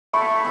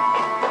Alright,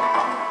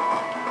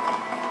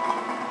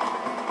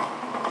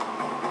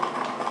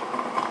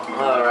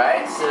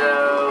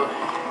 so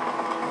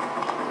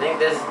I think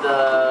this is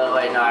the...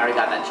 Wait, no, I already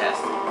got that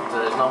chest. So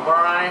there's no more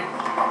on it?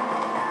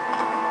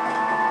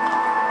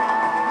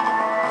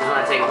 Just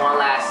want to take one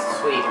last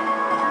sweep.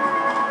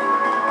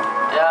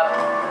 Yep.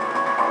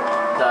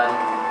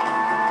 Done.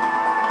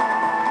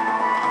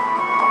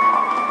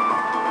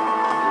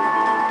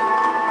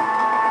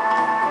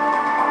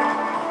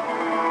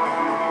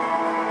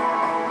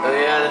 Oh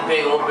yeah, the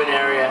big open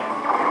area.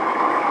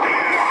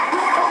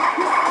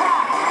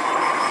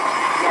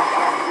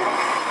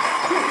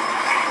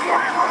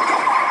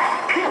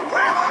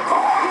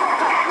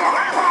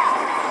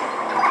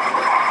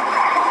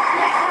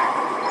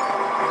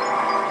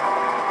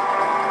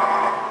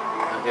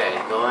 Okay,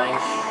 going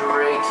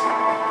straight.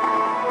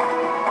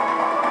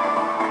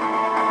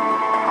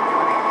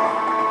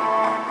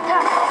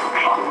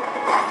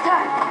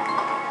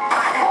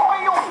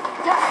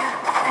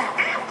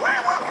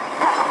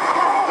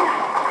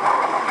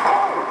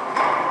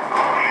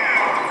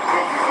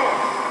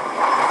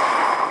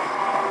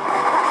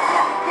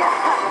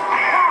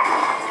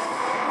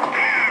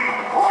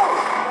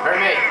 Hurt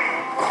me!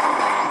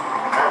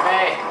 Hurt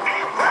me!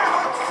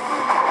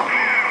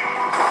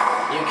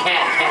 You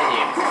can't, can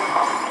you?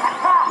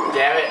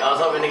 Damn it, I was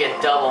hoping to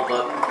get double,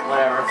 but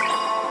whatever.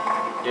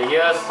 You're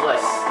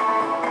useless.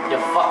 You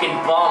fucking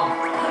bum.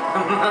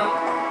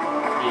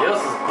 You're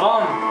useless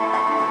bum.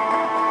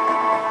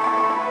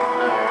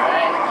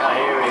 Alright, oh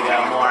here we go,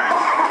 more.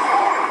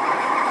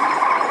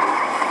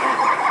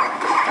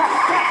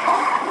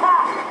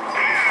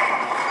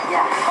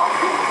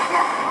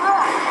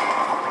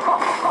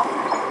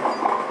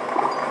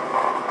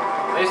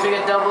 At least we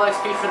get double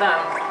XP for them.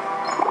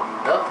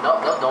 Nope,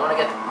 don't wanna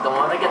get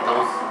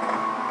those.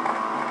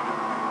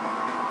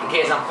 In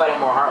case I'm fighting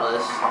more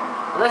Heartless.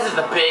 Unless it's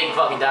the big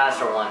fucking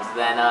dinosaur ones,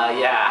 then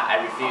yeah, I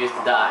refuse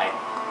to die.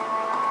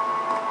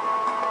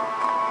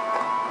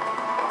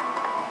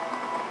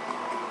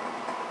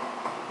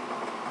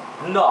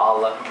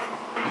 Null.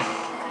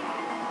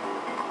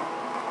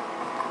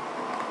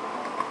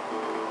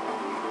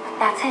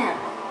 That's him.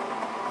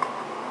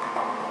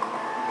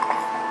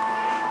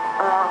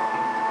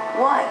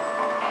 What?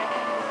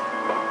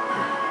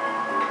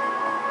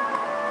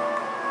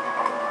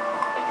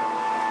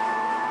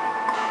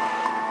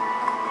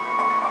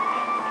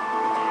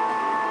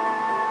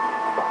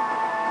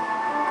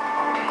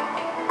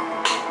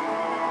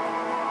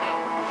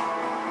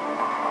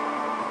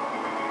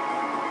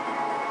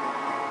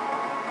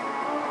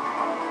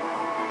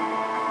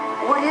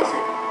 What is it?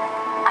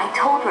 I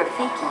told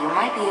Rafiki you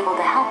might be able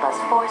to help us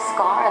force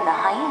Scar and the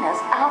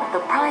hyenas out of the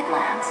Pride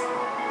Lands.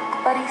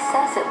 But he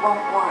says it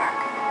won't work.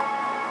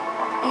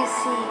 You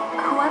see,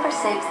 whoever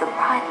saves the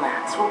Pride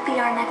Lands will be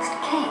our next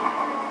king.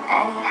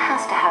 And he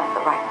has to have the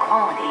right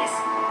qualities.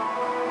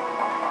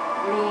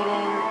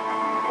 Meaning?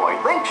 Well, I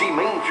think she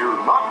means you're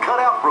not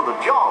cut out for the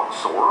job,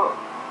 Sora.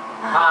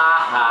 Ha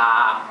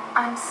ha.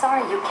 I'm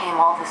sorry you came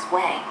all this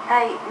way.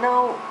 Hey,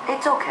 no,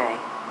 it's okay.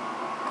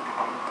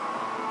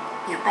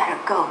 You better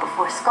go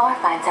before Scar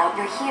finds out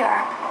you're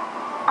here.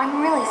 I'm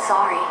really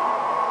sorry.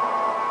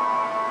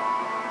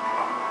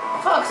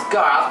 Fuck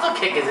Scar, I'll still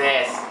kick his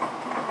ass.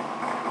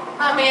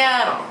 Let me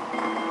at him.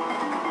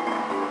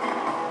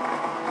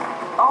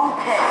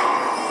 Okay.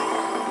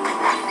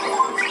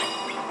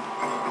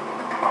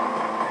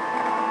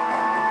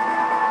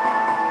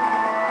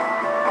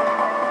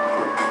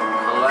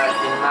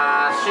 Collecting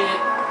my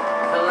shit,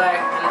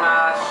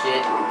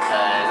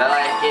 cause I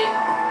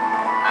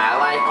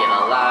like it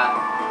a lot.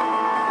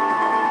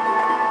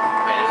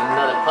 Wait, there's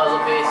another puzzle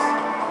piece.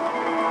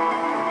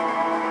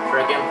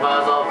 Freaking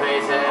puzzle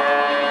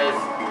pieces.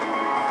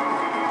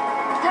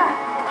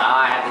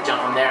 Ah, I have to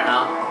jump from there,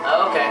 huh?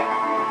 Okay.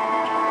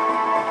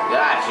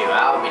 Got you,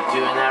 I'll be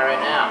doing that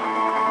right now.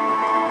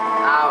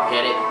 I'll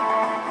get it.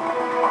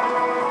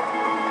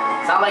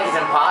 It's not like it's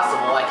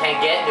impossible, I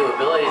can't get new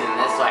abilities in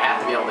this, so I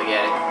have to be able to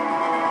get it.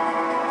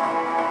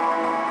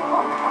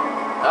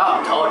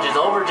 Oh, Toad just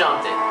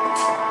overjumped it.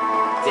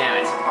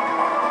 Damn it.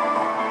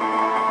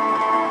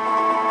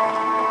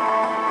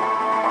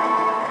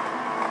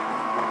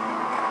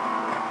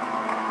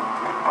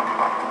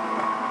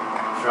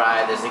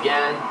 Try this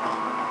again.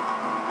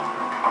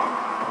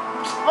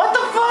 What the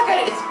fuck?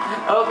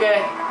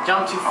 Okay,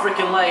 jump too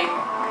freaking late.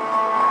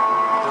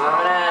 Cause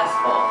I'm an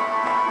asshole.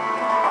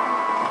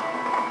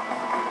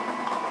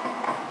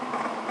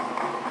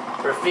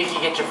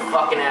 Rafiki, get your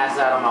fucking ass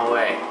out of my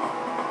way.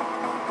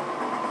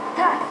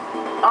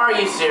 Are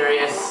you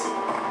serious?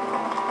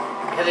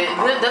 Because it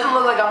doesn't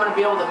look like I'm gonna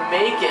be able to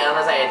make it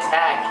unless I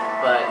attack,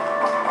 but...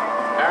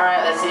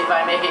 Alright, let's see if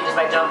I make it just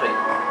by jumping.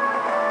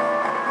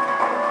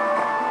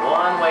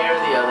 One way or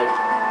the other.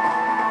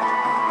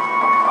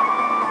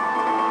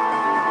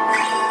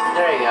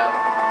 There you go.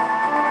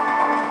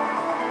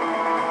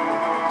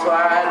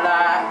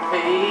 Twilight,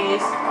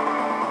 please.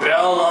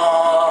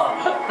 Bella!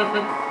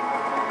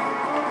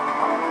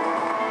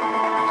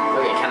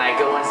 Okay, can I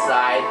go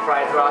inside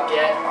Pride Rock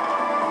yet?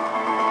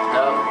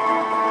 Nope.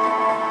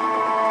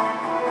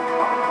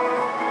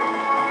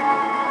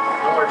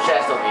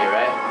 chest over here,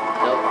 right?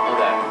 Nope.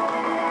 Okay.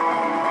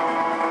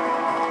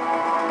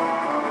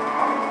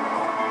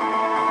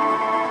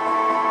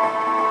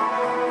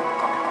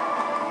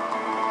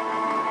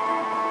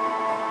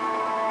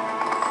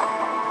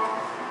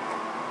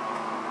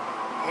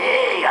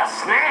 Hey, a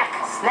snack?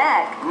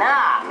 Snack?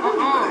 Nah.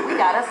 We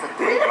got us a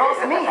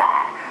 3-course meal.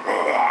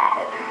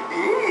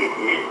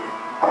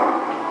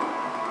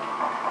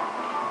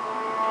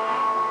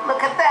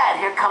 Look at that.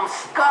 Here comes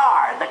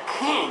Scar, the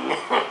king.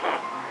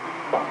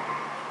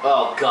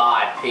 Oh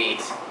God,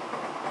 Pete.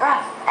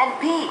 And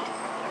Pete.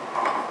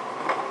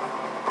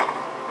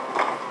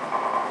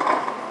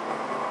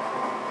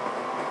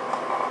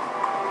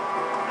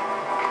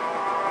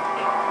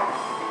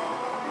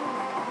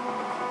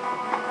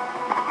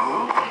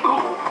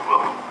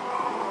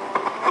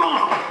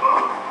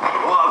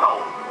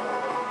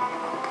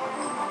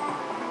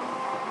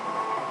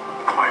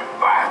 My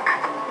back.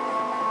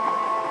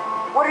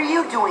 What are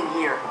you doing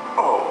here?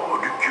 Oh,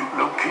 the cute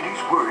little kitty's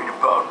worried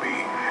about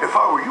me. If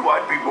I were you,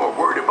 I'd be more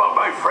worried about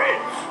my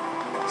friends.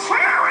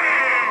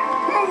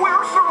 Sharon!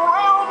 We're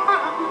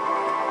surrounded!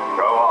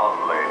 Go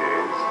on,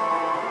 ladies.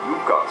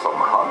 You've got some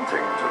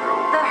hunting to do.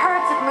 The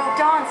herds have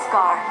moved on,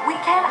 Scar. We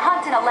can't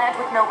hunt in a land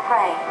with no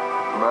prey.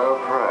 No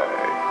prey.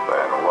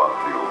 Then what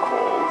do you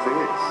call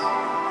this?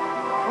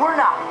 We're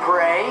not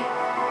prey.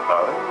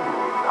 Oh,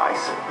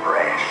 nice and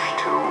fresh,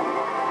 too.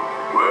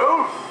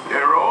 Well,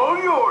 they're all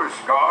yours,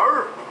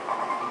 Scar.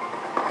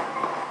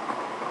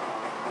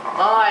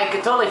 Oh, I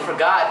totally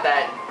forgot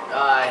that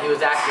he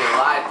was actually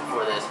alive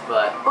before this,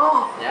 but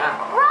Oh, yeah.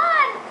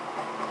 Run!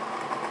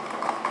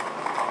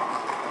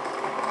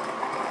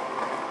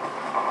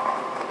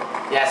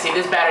 Yeah, see,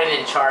 this battery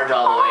didn't charge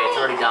all the way. It's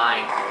already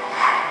dying.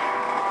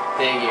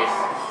 Figures.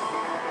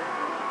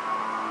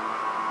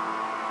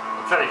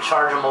 I'm trying to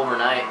charge them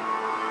overnight.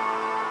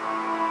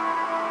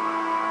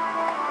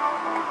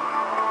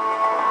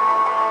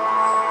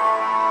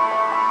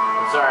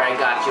 I'm sorry I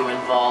got you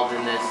involved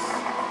in this.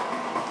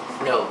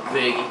 It's no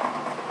biggie.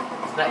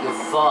 It's not your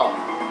fault.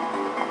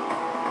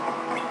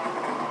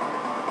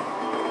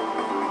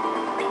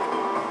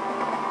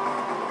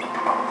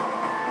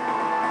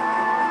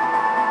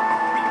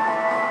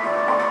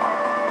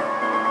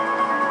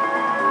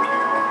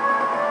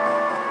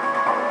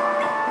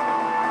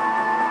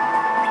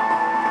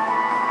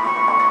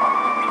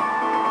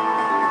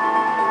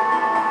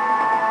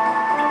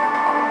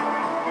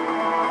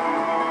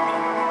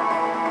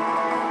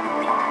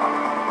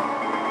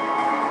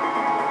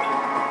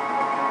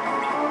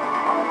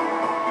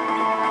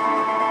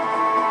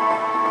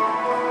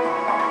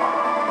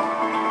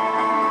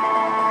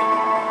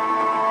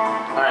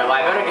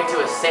 To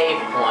a save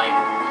point.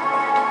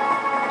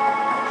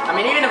 I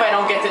mean, even if I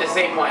don't get to the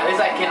save point, at least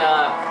I can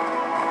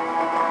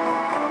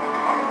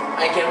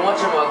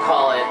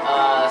whatchamacallit,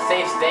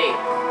 save state.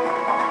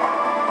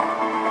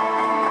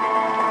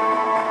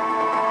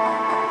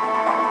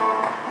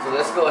 So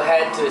let's go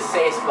ahead to the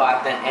save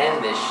spot, then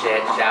end this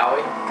shit, shall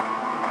we?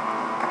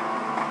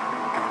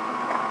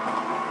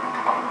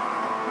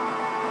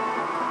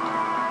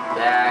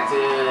 Back to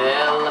the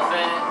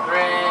elephant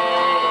graveyard.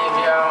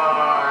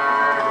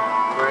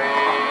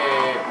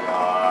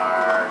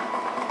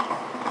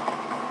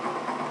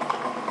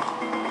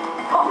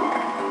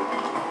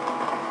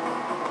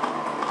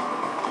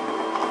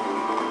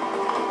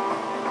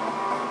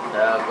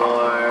 The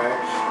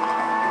gorge.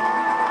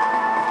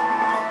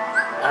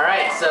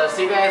 Alright, so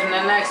see you guys in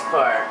the next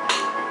part.